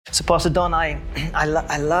So, Pastor Don,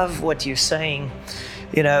 I love what you're saying.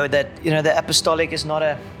 That the apostolic is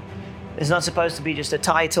not supposed to be just a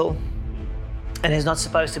title, and it's not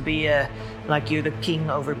supposed to be like you're the king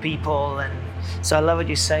over people. And so I love what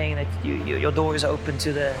you're saying, that your door is open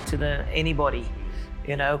to the anybody,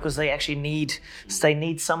 because they actually need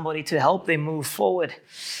somebody to help them move forward.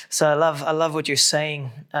 So I love what you're saying.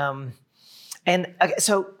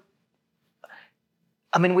 So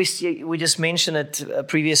I mean, we just mentioned it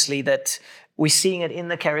previously that we're seeing it in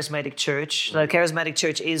the charismatic church. The charismatic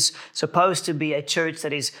church is supposed to be a church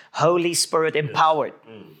that is Holy Spirit empowered.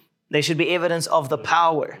 There should be evidence of the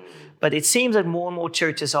power. But it seems that more and more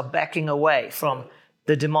churches are backing away from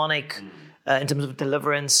the demonic in terms of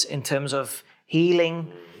deliverance, in terms of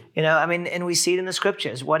healing. And we see it in the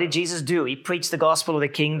scriptures. What did Jesus do? He preached the gospel of the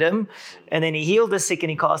kingdom, and then he healed the sick and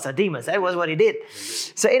he cast out demons. That was what he did.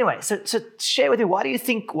 So anyway, so share with me, why do you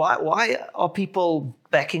think, why are people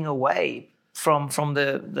backing away from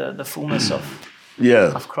the fullness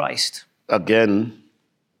of Christ? Again,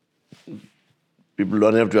 people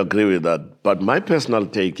don't have to agree with that. But my personal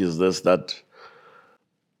take is this, that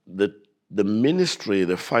the ministry,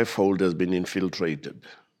 the fivefold, has been infiltrated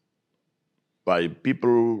by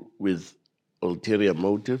people with ulterior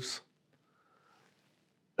motives,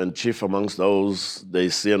 and chief amongst those, they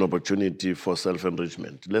see an opportunity for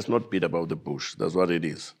self-enrichment. Let's not beat about the bush. That's what it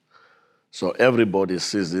is. So everybody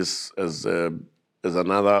sees this as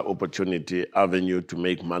another opportunity, avenue to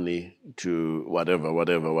make money, to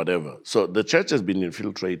whatever. So the church has been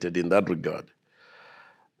infiltrated in that regard.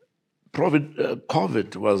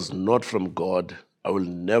 COVID was not from God. I will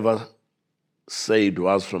never say it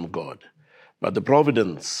was from God. But the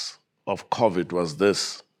providence of COVID was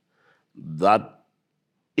this, that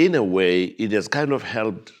in a way, it has kind of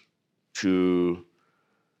helped to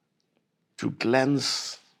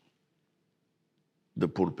cleanse the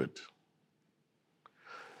pulpit.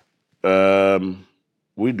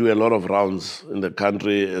 We do a lot of rounds in the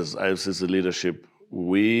country as IFCC leadership.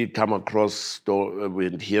 We come across,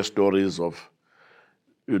 we hear stories of,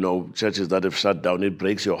 churches that have shut down. It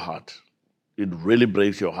breaks your heart. It really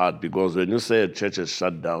breaks your heart, because when you say a church is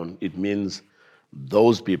shut down, it means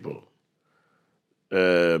those people,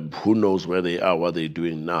 who knows where they are, what they're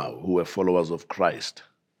doing now, who are followers of Christ.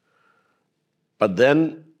 But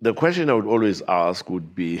then the question I would always ask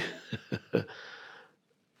would be,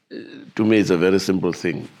 to me, it's a very simple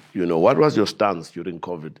thing. What was your stance during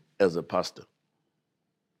COVID as a pastor?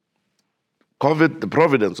 The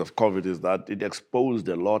providence of COVID is that it exposed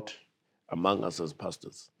a lot among us as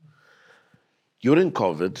pastors. During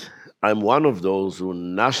COVID, I'm one of those who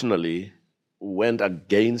nationally went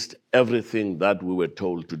against everything that we were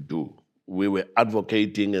told to do. We were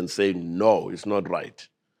advocating and saying, no, it's not right.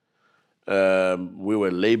 We were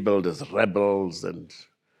labeled as rebels, and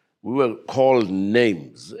we were called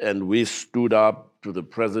names, and we stood up to the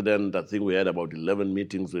president. I think we had about 11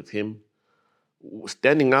 meetings with him,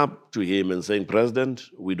 standing up to him and saying, President,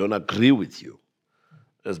 we don't agree with you.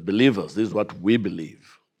 As believers, this is what we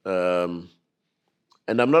believe.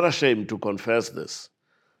 And I'm not ashamed to confess this,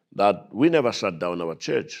 that we never shut down our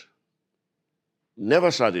church.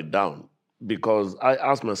 Never shut it down, because I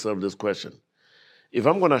asked myself this question. If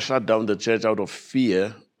I'm going to shut down the church out of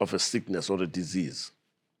fear of a sickness or a disease,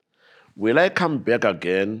 will I come back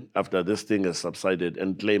again after this thing has subsided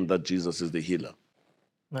and claim that Jesus is the healer?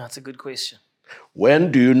 That's a good question.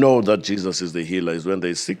 When do you know that Jesus is the healer? Is when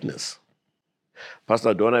there is sickness.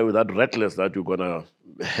 Pastor, don't I with that reckless that you're going to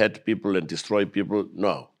hurt people and destroy people?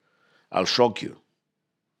 No, I'll shock you.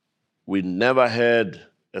 We never had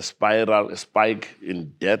a spike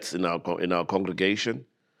in deaths in our congregation.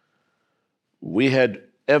 We had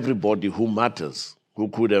everybody who matters, who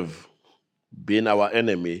could have been our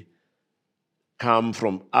enemy, come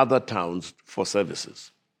from other towns for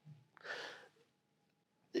services.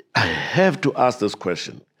 I have to ask this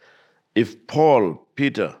question. If Paul,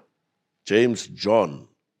 Peter, James, John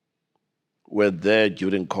were there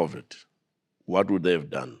during COVID, what would they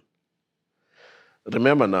have done?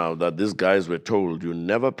 Remember now that these guys were told, you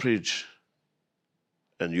never preach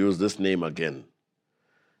and use this name again.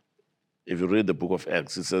 If you read the book of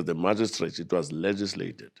Acts, it says the magistrates, it was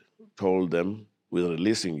legislated, told them, we're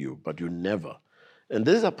releasing you, but you never. And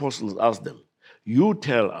these apostles asked them, you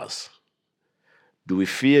tell us, do we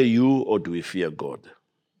fear you or do we fear God?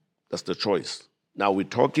 That's the choice. Now we're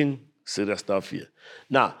talking serious stuff here.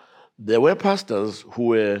 Now, there were pastors who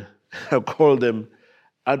were, I call them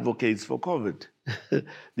advocates for COVID.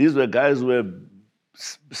 These were guys who were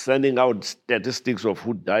sending out statistics of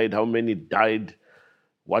who died, how many died,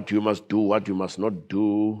 what you must do, what you must not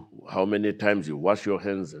do, how many times you wash your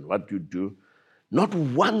hands and what you do. Not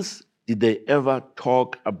once did they ever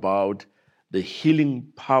talk about the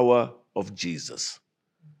healing power of Jesus.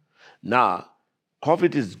 Now,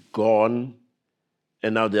 COVID is gone,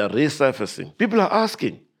 and now they are resurfacing. People are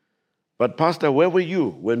asking, but Pastor, where were you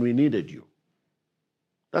when we needed you?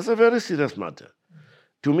 That's a very serious matter.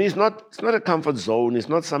 To me, it's not a comfort zone. It's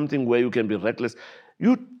not something where you can be reckless.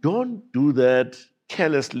 You don't do that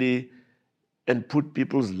carelessly and put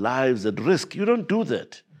people's lives at risk. You don't do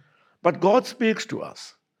that. But God speaks to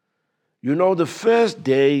us. You know, the first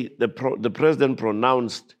day the president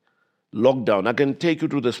pronounced lockdown, I can take you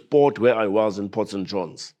to the spot where I was in Port St.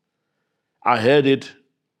 John's. I heard it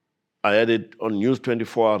on News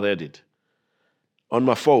 24, I read it on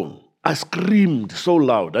my phone. I screamed so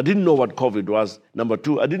loud. I didn't know what COVID was. Number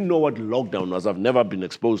two, I didn't know what lockdown was. I've never been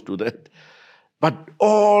exposed to that. But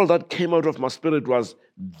all that came out of my spirit was,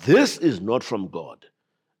 this is not from God.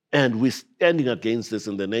 And we're standing against this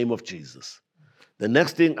in the name of Jesus. The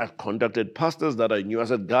next thing, I contacted pastors that I knew. I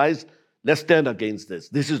said, guys, let's stand against this.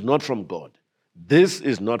 This is not from God. This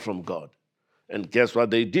is not from God. And guess what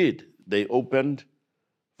they did? They opened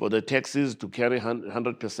for the taxis to carry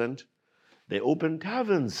 100%. They opened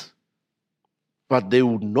taverns, but they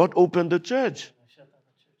would not open the church.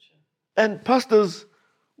 And pastors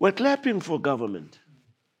were clapping for government.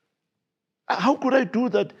 How could I do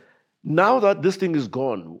that? Now that this thing is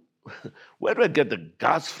gone, where do I get the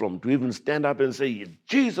guts from to even stand up and say,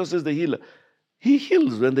 Jesus is the healer? He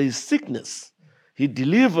heals when there is sickness. He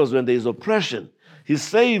delivers when there is oppression. He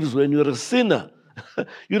saves when you're a sinner.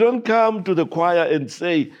 You don't come to the choir and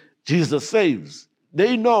say, Jesus saves.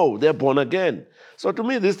 They know they're born again. So to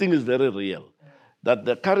me, this thing is very real. That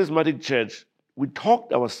the charismatic church, we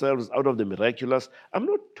talked ourselves out of the miraculous. I'm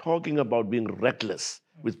not talking about being reckless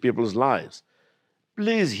with people's lives.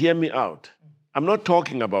 Please hear me out. I'm not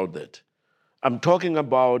talking about that. I'm talking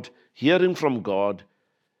about hearing from God,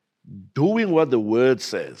 doing what the word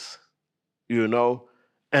says,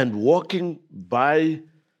 and walking by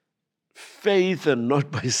faith and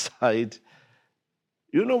not by sight.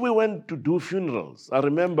 We went to do funerals. I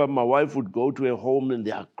remember my wife would go to a home and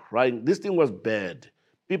they are crying. This thing was bad.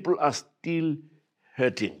 People are still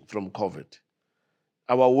hurting from COVID.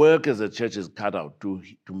 Our work as a church is cut out to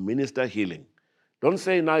minister healing. Don't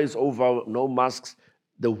say now it's over, no masks,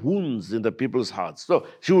 the wounds in the people's hearts. So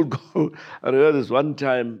she would go. I remember this one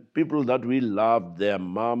time, people that we loved, their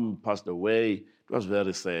mom passed away. It was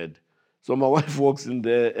very sad. So my wife walks in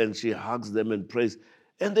there and she hugs them and prays.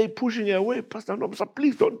 And they're pushing her away. Pastor Nomsa,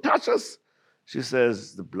 please don't touch us. She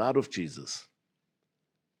says, the blood of Jesus.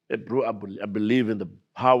 I believe in the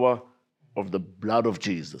power of the blood of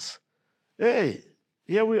Jesus. Hey,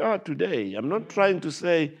 here we are today. I'm not trying to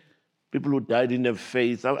say people who died in their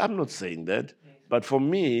faith. I'm not saying that. But for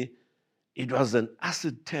me, it was an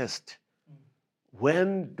acid test.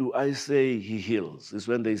 When do I say he heals? It's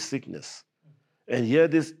when there's sickness. And here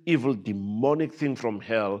this evil demonic thing from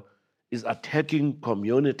hell is attacking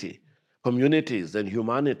communities and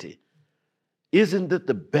humanity. Isn't it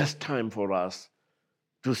the best time for us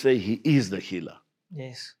to say he is the healer?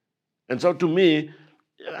 Yes. And so to me,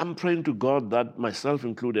 I'm praying to God that, myself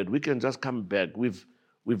included, we can just come back. We've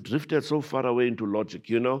drifted so far away into logic,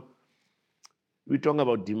 We talk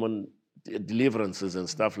about demon deliverances and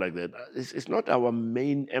stuff like that. It's not our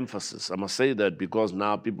main emphasis. I must say that, because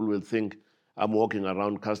now people will think I'm walking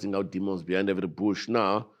around casting out demons behind every bush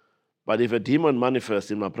now. But if a demon manifests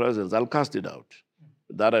in my presence, I'll cast it out.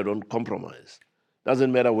 That I don't compromise.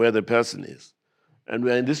 Doesn't matter where the person is. And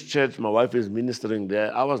we're in this church, my wife is ministering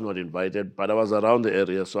there. I was not invited, but I was around the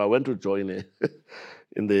area, so I went to join her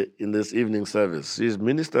in this evening service. She's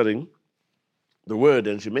ministering the word,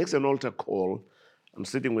 and she makes an altar call. I'm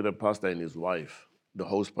sitting with a pastor and his wife, the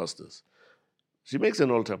host pastors. She makes an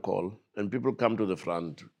altar call, and people come to the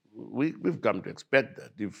front. We've come to expect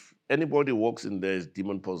that. If anybody walks in there is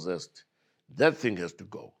demon-possessed, that thing has to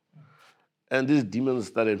go. And these demons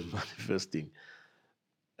started manifesting.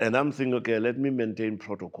 And I'm thinking, okay, let me maintain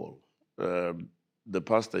protocol. The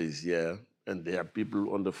pastor is here, and there are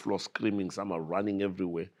people on the floor screaming. Some are running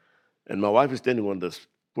everywhere. And my wife is standing on the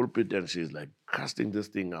pulpit, and she's like casting this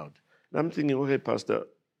thing out. And I'm thinking, okay, pastor,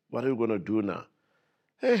 what are you going to do now?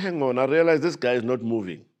 Hey, hang on. I realized this guy is not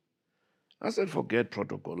moving. I said, forget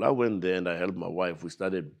protocol. I went there and I helped my wife. We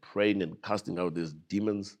started praying and casting out these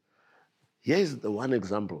demons. Here's the one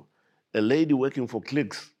example. A lady working for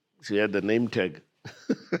Clicks. She had the name tag.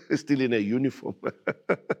 Still in a uniform.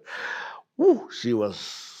 Woo, she was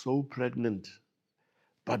so pregnant,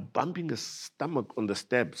 but bumping her stomach on the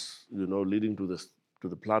steps, leading to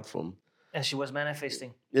the platform. And she was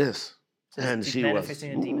manifesting. Yes. So and she's she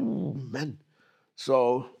manifesting was, a demon. Man.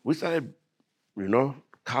 So we started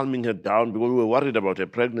calming her down because we were worried about her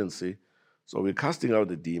pregnancy. So we're casting out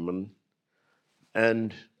the demon.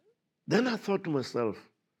 And then I thought to myself,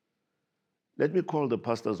 let me call the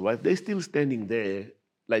pastor's wife. They're still standing there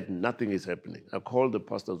like nothing is happening. I called the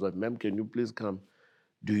pastor's wife, ma'am, can you please come?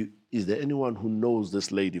 Is there anyone who knows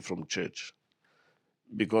this lady from church?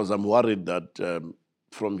 Because I'm worried that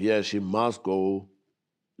from here she must go,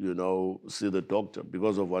 see the doctor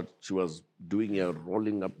because of what she was doing here,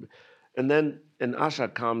 rolling up. And then an usher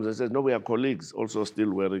comes and says, no, we are colleagues, also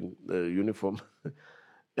still wearing the uniform.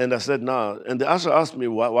 And I said, no. And the usher asked me,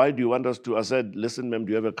 why do you want us to? I said, listen, ma'am,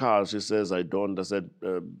 do you have a car? She says, I don't. I said,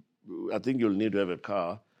 I think you'll need to have a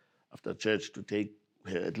car after church to take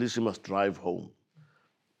her. At least she must drive home.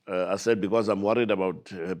 I said, because I'm worried about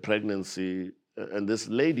her pregnancy. And this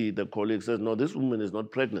lady, the colleague, says, no, this woman is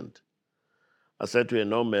not pregnant. I said to her,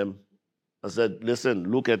 no, ma'am. I said,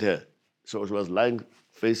 listen, look at her. So she was lying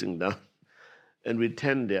facing down. And we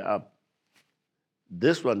turned her up.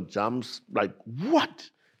 This one jumps like, what?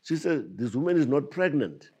 She said, this woman is not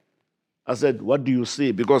pregnant. I said, what do you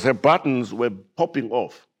see? Because her buttons were popping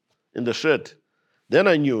off in the shirt. Then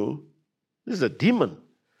I knew this is a demon.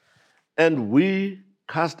 And we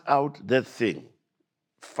cast out that thing.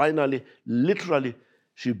 Finally, literally,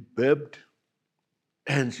 she burped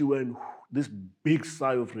and she went, this big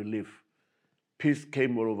sigh of relief. Peace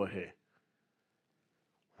came all over her.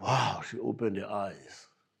 Wow, she opened her eyes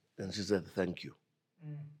and she said, thank you.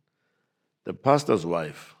 The pastor's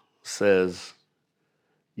wife says,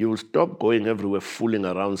 you will stop going everywhere fooling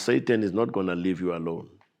around. Satan is not going to leave you alone.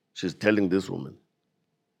 She's telling this woman.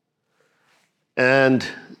 And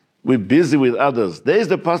we're busy with others. There's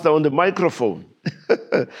the pastor on the microphone.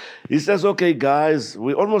 He says, okay, guys,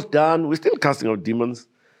 we're almost done. We're still casting out demons.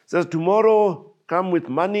 He says, tomorrow, come with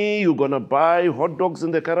money. You're going to buy hot dogs in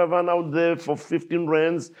the caravan out there for 15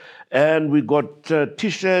 rands. And we got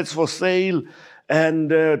T-shirts for sale. And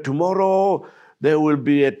tomorrow, there will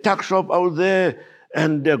be a tuck shop out there.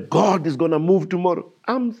 And God is going to move tomorrow.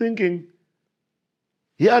 I'm thinking,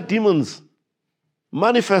 here are demons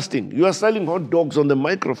manifesting. You are selling hot dogs on the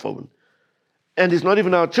microphone. And it's not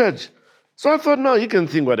even our church. So I thought, no, he can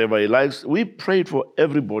think whatever he likes. We prayed for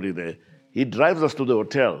everybody there. He drives us to the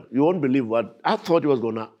hotel. You won't believe what I thought he was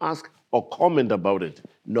going to ask or comment about it.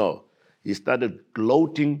 No. He started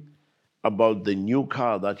gloating about the new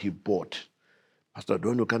car that he bought. Pastor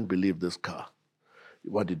Adorno can't believe this car,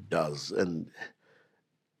 what it does. And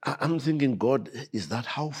I'm thinking, God, is that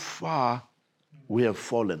how far we have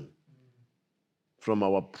fallen from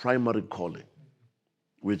our primary calling,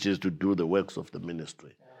 which is to do the works of the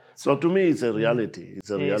ministry? So to me, it's a reality.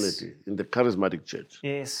 It's a reality in the charismatic church.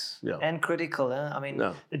 Yes. Yeah. And critical. Huh? I mean,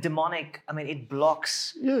 the demonic, it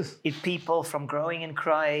blocks people from growing in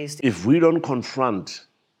Christ. If we don't confront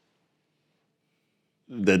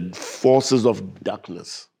the forces of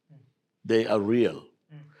darkness, they are real,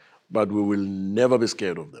 but we will never be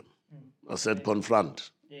scared of them. I said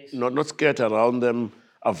confront. Yes. Not scared around them,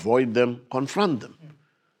 avoid them, confront them.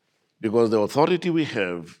 Because the authority we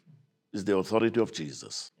have is the authority of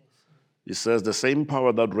Jesus. He says the same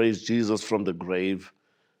power that raised Jesus from the grave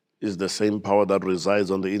is the same power that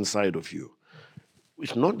resides on the inside of you.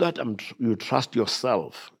 It's not that you trust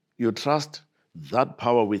yourself. You trust that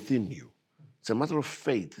power within you. It's a matter of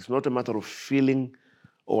faith. It's not a matter of feeling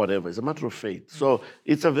or whatever. It's a matter of faith. So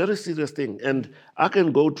it's a very serious thing. And I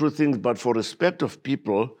can go through things, but for respect of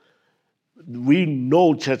people, we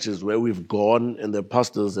know churches where we've gone and the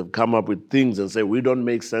pastors have come up with things and say, we don't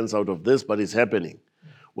make sense out of this, but it's happening.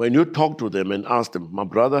 When you talk to them and ask them, my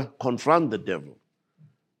brother, confront the devil.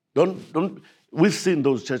 Don't. We've seen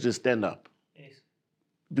those churches stand up. Yes.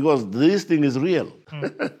 Because this thing is real.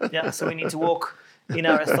 Yeah, so we need to walk in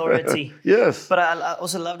our authority. Yes. But I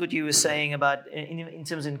also loved what you were saying about in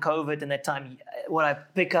terms of COVID and that time. What I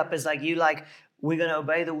pick up is we're going to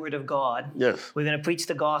obey the word of God. Yes. We're going to preach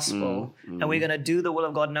the gospel, and we're going to do the will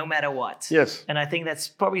of God no matter what. Yes. And I think that's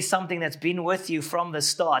probably something that's been with you from the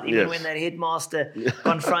start. Even when that headmaster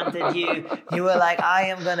confronted you, you were like, I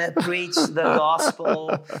am going to preach the gospel.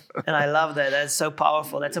 And I love that. That's so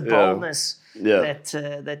powerful. That's a boldness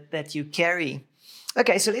that you carry.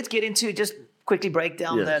 Okay, so let's get into just quickly break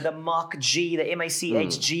down the MACH-G, the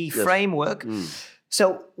MACH-G framework.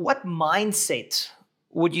 So what mindset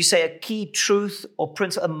would you say a key truth or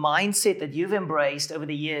principle, a mindset that you've embraced over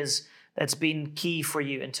the years that's been key for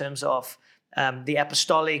you in terms of the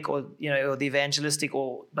apostolic or the evangelistic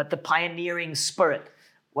but the pioneering spirit?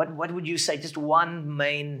 What would you say? Just one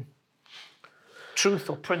main truth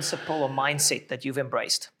or principle or mindset that you've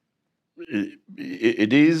embraced?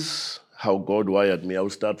 It is how God wired me. I'll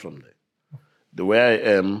start from there. The way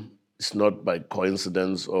I am It's not by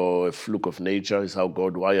coincidence or a fluke of nature. It's how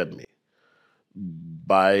God wired me.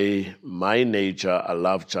 By my nature, I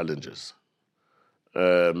love challenges.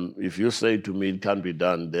 If you say to me it can't be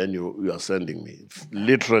done, then you are sending me.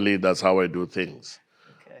 Literally, that's how I do things.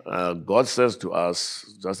 Okay. God says to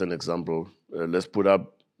us, just an example, let's put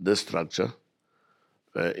up this structure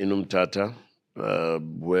in Umtata,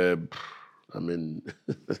 where, I mean,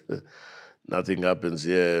 nothing happens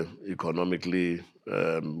here economically.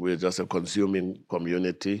 We're just a consuming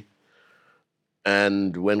community.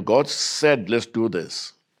 And when God said, let's do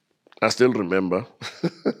this, I still remember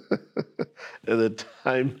at the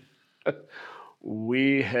time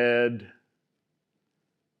we had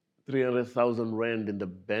 300,000 rand in the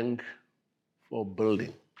bank for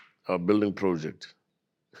building, our building project.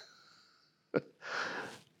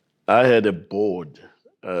 I had a board.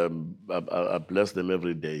 I bless them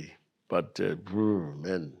every day. But,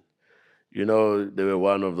 man, you know, they were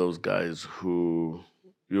one of those guys who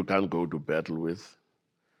you can't go to battle with.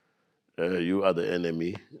 You are the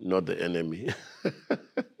enemy, not the enemy.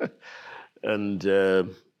 And,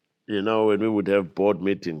 you know, when we would have board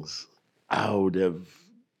meetings, I would have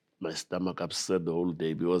my stomach upset the whole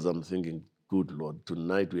day because I'm thinking, good Lord,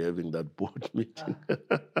 tonight we're having that board meeting.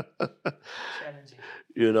 Challenging.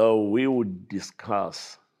 You know, we would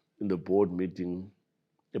discuss in the board meeting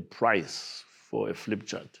the price for a flip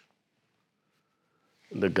chart.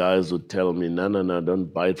 And the guys would tell me, no,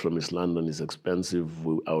 don't buy it from East London, it's expensive.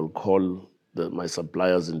 I will call my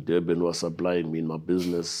suppliers in Durban who are supplying me in my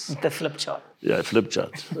business. The flip chart. Yeah, flip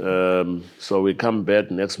chart. So we come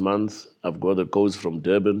back next month. I've got the codes from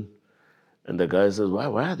Durban. And the guy says, why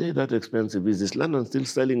are they that expensive? Is East London still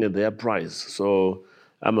selling at their price? So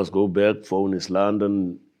I must go back, phone East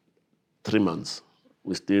London, 3 months.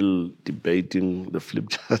 We're still debating the flip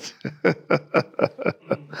chart.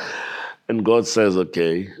 And God says,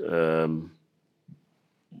 okay,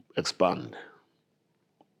 expand.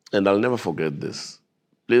 And I'll never forget this.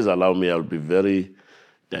 Please allow me, I'll be very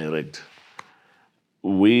direct.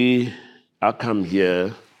 I come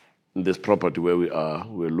here in this property where we are.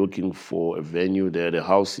 We're looking for a venue. They had a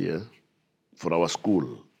house here for our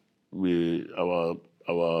school.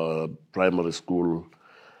 Our primary school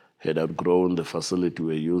had outgrown the facility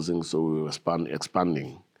we're using, so we were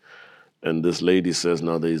expanding. And this lady says,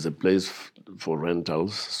 now there is a place for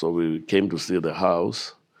rentals. So we came to see the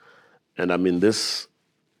house. And I'm in this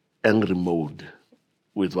angry mode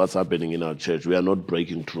with what's happening in our church. We are not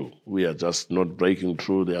breaking through. We are just not breaking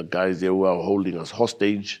through. There are guys there who are holding us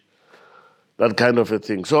hostage, that kind of a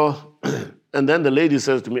thing. So, and then the lady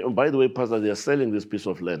says to me, oh, by the way, Pastor, they are selling this piece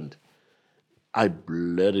of land. I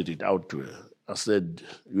blurted it out to her. I said,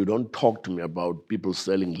 you don't talk to me about people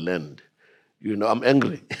selling land. You know, I'm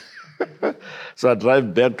angry. So I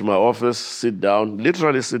drive back to my office,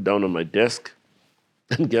 literally sit down on my desk,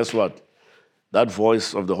 and guess what? That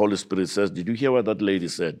voice of the Holy Spirit says, did you hear what that lady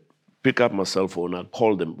said? Pick up my cell phone, I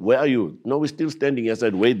called them. Where are you? No, we're still standing here. I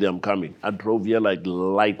said, wait there, I'm coming. I drove here like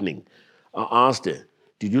lightning. I asked her,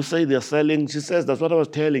 did you say they're selling? She says, that's what I was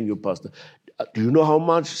telling you, Pastor. Do you know how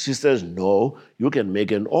much? She says, no, you can make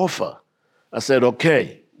an offer. I said,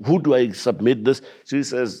 okay, who do I submit this? She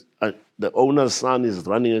says, the owner's son is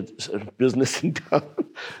running a business in town.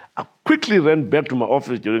 I quickly ran back to my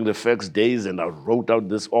office during the first days and I wrote out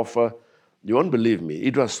this offer. You won't believe me.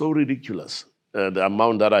 It was so ridiculous. The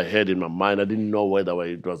amount that I had in my mind, I didn't know whether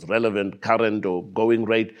it was relevant, current, or going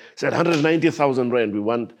rate. Said 190,000 rand. We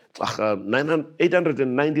want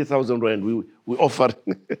 890,000 rand. We offered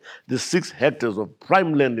the 6 hectares of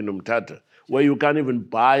prime land in Umtata, where you can't even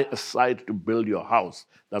buy a site to build your house.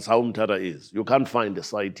 That's how Umtata is. You can't find a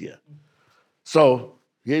site here. So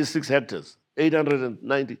here's 6 hectares,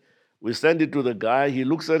 890. We send it to the guy. He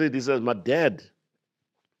looks at it. He says, my dad,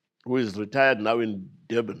 who is retired now in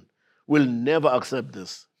Durban, will never accept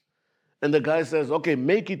this. And the guy says, okay,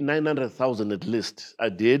 make it 900,000 at least. I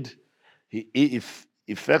did. He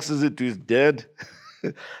faxes it to his dad.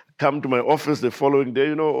 Come to my office the following day.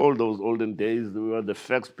 You know, all those olden days, we had the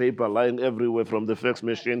fax paper lying everywhere from the fax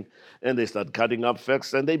machine, and they start cutting up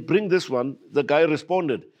fax, and they bring this one. The guy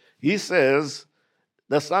responded. He says,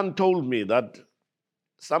 the son told me that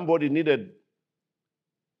somebody needed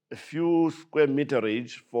a few square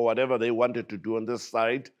meterage for whatever they wanted to do on this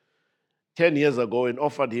site 10 years ago and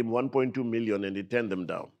offered him 1.2 million and he turned them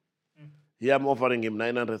down. Here I'm offering him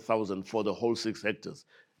 900,000 for the whole 6 hectares.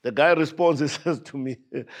 The guy responds, he says to me,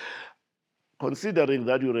 considering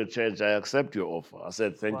that you're a church, I accept your offer. I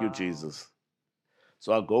said, thank you, Jesus.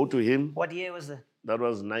 So I go to him. What year was that? That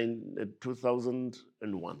was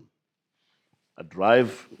 2001. I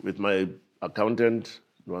drive with my accountant,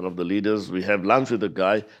 one of the leaders. We have lunch with the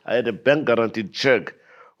guy. I had a bank guaranteed check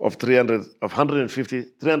of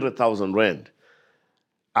 300,000 rand.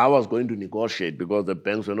 I was going to negotiate because the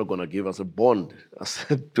banks were not going to give us a bond. I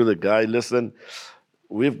said to the guy, listen,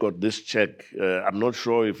 we've got this check. I'm not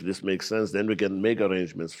sure if this makes sense. Then we can make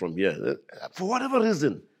arrangements from here. For whatever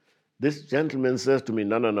reason, this gentleman says to me,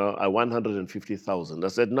 no, I want 150,000. I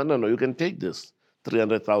said, no, you can take this,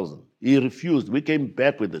 300,000. He refused. We came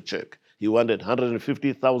back with the check. He wanted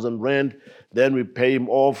 150,000 rand. Then we pay him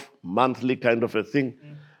off monthly kind of a thing.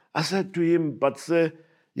 I said to him, but sir,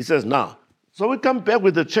 he says, nah. So we come back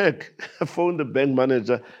with the check. I phoned the bank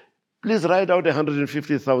manager. Please write out a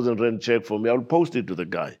 150,000 rand check for me. I'll post it to the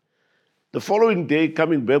guy. The following day,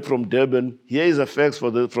 coming back from Durban, here is a fax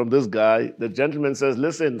from this guy. The gentleman says,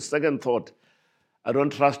 listen, second thought, I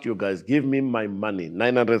don't trust you guys. Give me my money,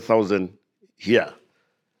 900,000 here.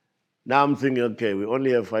 Now I'm thinking, okay, we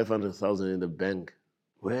only have 500,000 in the bank.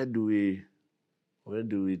 Where do we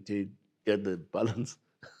get the balance?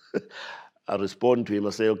 I respond to him. I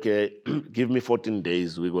say, okay, give me 14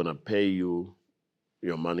 days. We're going to pay you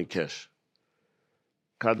your money cash.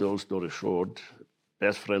 Cut the whole story short,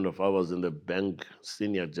 best friend of ours in the bank,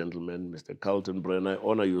 senior gentleman, Mr. Carlton Brenner, I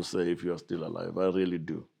honor you, sir, if you are still alive. I really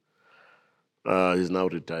do. He's now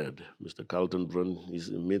retired. Mr. Carlton Brenner, he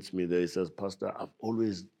meets me there. He says, Pastor, I've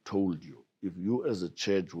always told you, if you as a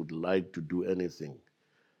church would like to do anything,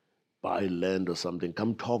 buy land or something,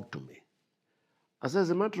 come talk to me. I said,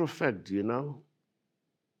 as a matter of fact, there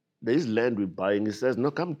is land we're buying. He says,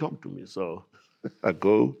 no, come talk to me. So I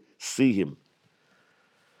go see him.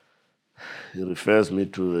 He refers me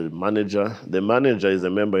to the manager. The manager is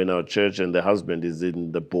a member in our church, and the husband is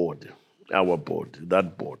in the board, our board,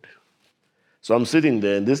 that board. So I'm sitting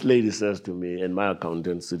there, and this lady says to me, and my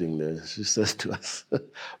accountant sitting there, she says to us,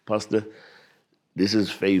 Pastor, this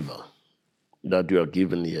is favor that you are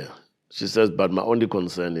given here. She says, but my only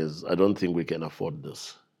concern is I don't think we can afford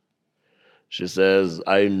this. She says,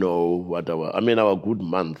 I know what our good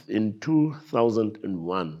month, in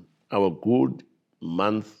 2001, our good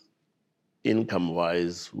month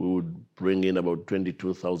income-wise, we would bring in about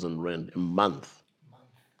 22,000 rand a month,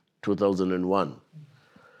 2001.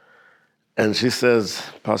 And she says,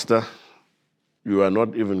 Pastor, you are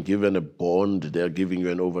not even given a bond. They are giving you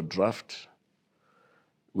an overdraft,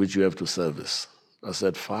 which you have to service. I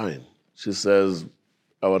said, fine. She says,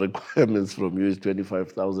 our requirements from you is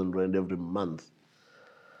 25,000 rand every month.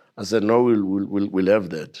 I said, no, we'll have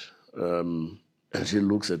that. And she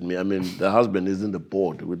looks at me. The husband is in the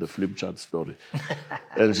board with the flip chart story.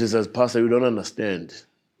 And she says, Pastor, you don't understand.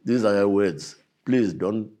 These are her words. Please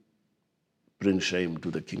don't bring shame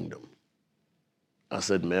to the kingdom. I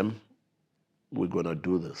said, ma'am, we're going to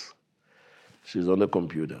do this. She's on the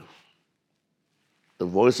computer. The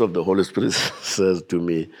voice of the Holy Spirit says to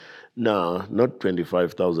me, no, not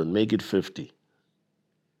 25,000, make it 50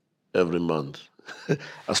 every month.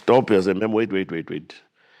 I stop here and say, ma'am, wait.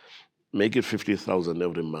 Make it 50,000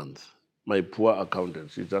 every month. My poor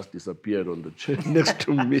accountant, she just disappeared on the chair next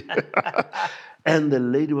to me. And the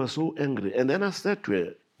lady was so angry. And then I said to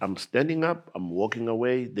her, I'm standing up, I'm walking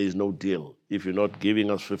away, there's no deal if you're not giving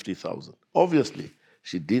us 50,000. Obviously,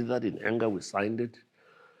 she did that in anger, we signed it.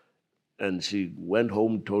 And she went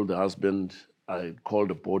home, told the husband, I called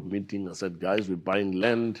a board meeting, I said, guys, we're buying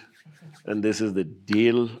land, and this is the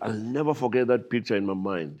deal. I'll never forget that picture in my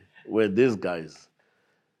mind, where these guys,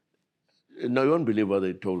 now you won't believe what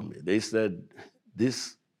they told me. They said,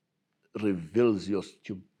 this reveals your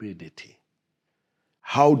stupidity.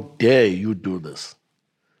 How dare you do this?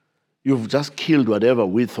 You've just killed whatever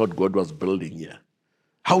we thought God was building here.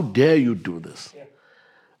 How dare you do this? Yeah.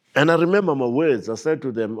 And I remember my words. I said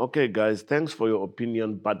to them, okay, guys, thanks for your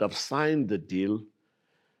opinion, but I've signed the deal.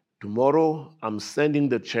 Tomorrow, I'm sending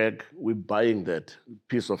the check. We're buying that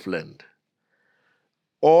piece of land.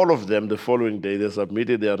 All of them, the following day, they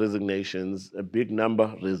submitted their resignations, a big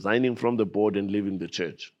number resigning from the board and leaving the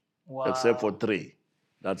church. Wow. Except for 3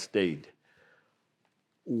 that stayed.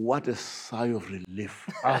 What a sigh of relief.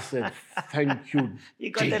 I said, thank you,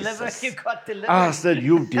 You got delivered. I said,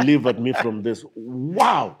 you've delivered me from this.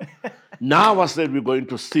 Wow. Now I said, we're going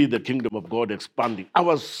to see the kingdom of God expanding. I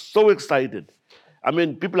was so excited.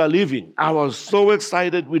 People are leaving. I was so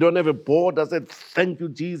excited. We don't have a board. I said, thank you,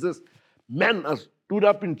 Jesus. Man, I stood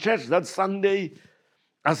up in church that Sunday.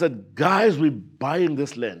 I said, guys, we're buying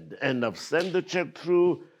this land. And I've sent the check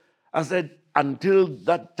through. I said, until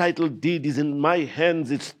that title deed is in my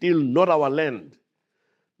hands, it's still not our land.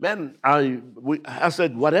 Man, I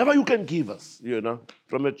said, whatever you can give us,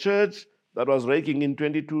 from a church that was raking in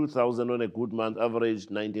 22,000 on a good month, average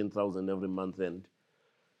 19,000 every month end.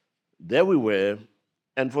 There we were,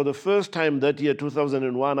 And for the first time that year,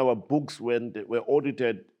 2001, our books were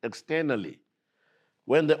audited externally.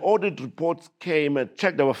 When the audit reports came and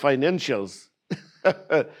checked our financials,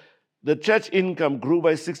 the church income grew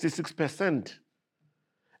by 66%,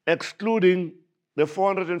 excluding the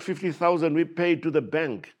 450,000 we paid to the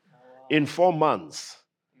bank in 4 months.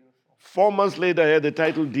 4 months later, I had the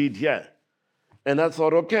title deed here. And I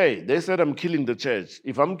thought, okay, they said I'm killing the church.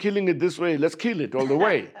 If I'm killing it this way, let's kill it all the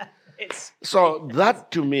way. So that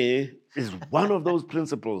to me is one of those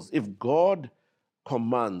principles. If God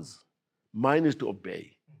commands, mine is to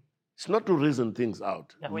obey. It's not to reason things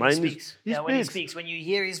out. Yeah, when he speaks. When he speaks. When you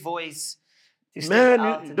hear his voice, to step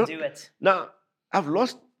out and do it. Now, I've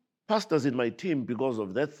lost pastors in my team because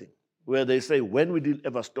of that thing, where they say, when will it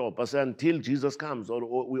ever stop? I say, until Jesus comes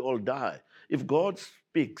or we all die. If God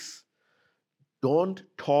speaks, don't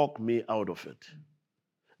talk me out of it.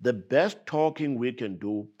 The best talking we can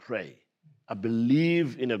do, pray. I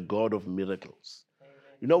believe in a God of miracles. Amen.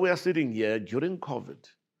 You know, we are sitting here during COVID.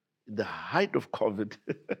 In the height of COVID,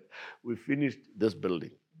 we finished this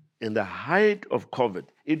building. In the height of COVID,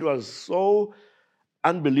 it was so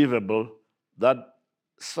unbelievable that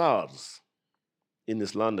SARS in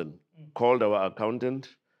East London called our accountant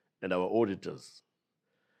and our auditors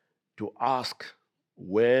to ask,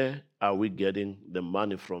 where are we getting the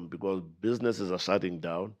money from? Because businesses are shutting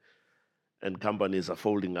down and companies are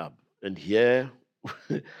folding up. And here,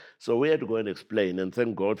 so we had to go and explain, and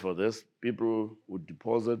thank God for this. People would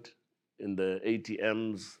deposit in the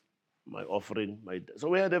ATMs, my offering, so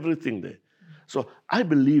we had everything there. So I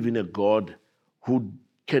believe in a God who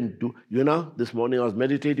can do, you know, this morning I was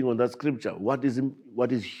meditating on that scripture. What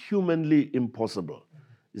is humanly impossible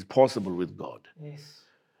is possible with God. Yes.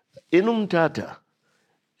 In Umtata,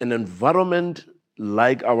 an environment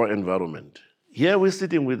like our environment, here we're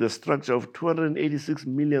sitting with a structure of 286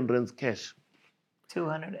 million rands cash.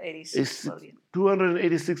 286 million.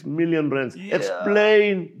 286 million rands. Yeah.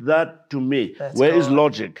 Explain that to me. Where is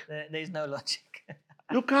logic? There's no logic.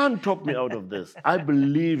 You can't talk me out of this. I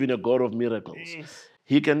believe in a God of miracles. Yes.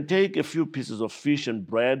 He can take a few pieces of fish and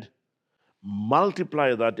bread,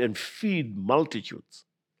 multiply that, and feed multitudes.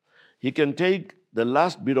 He can take the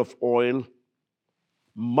last bit of oil,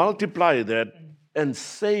 multiply that, and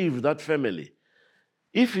save that family.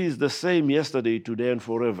 If he's the same yesterday, today, and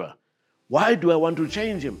forever, why do I want to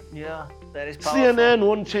change him? Yeah, that is powerful. CNN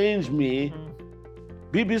won't change me.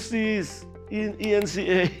 BBC's,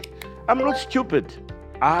 ENCA. I'm not stupid.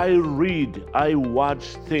 I read, I watch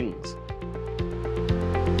things.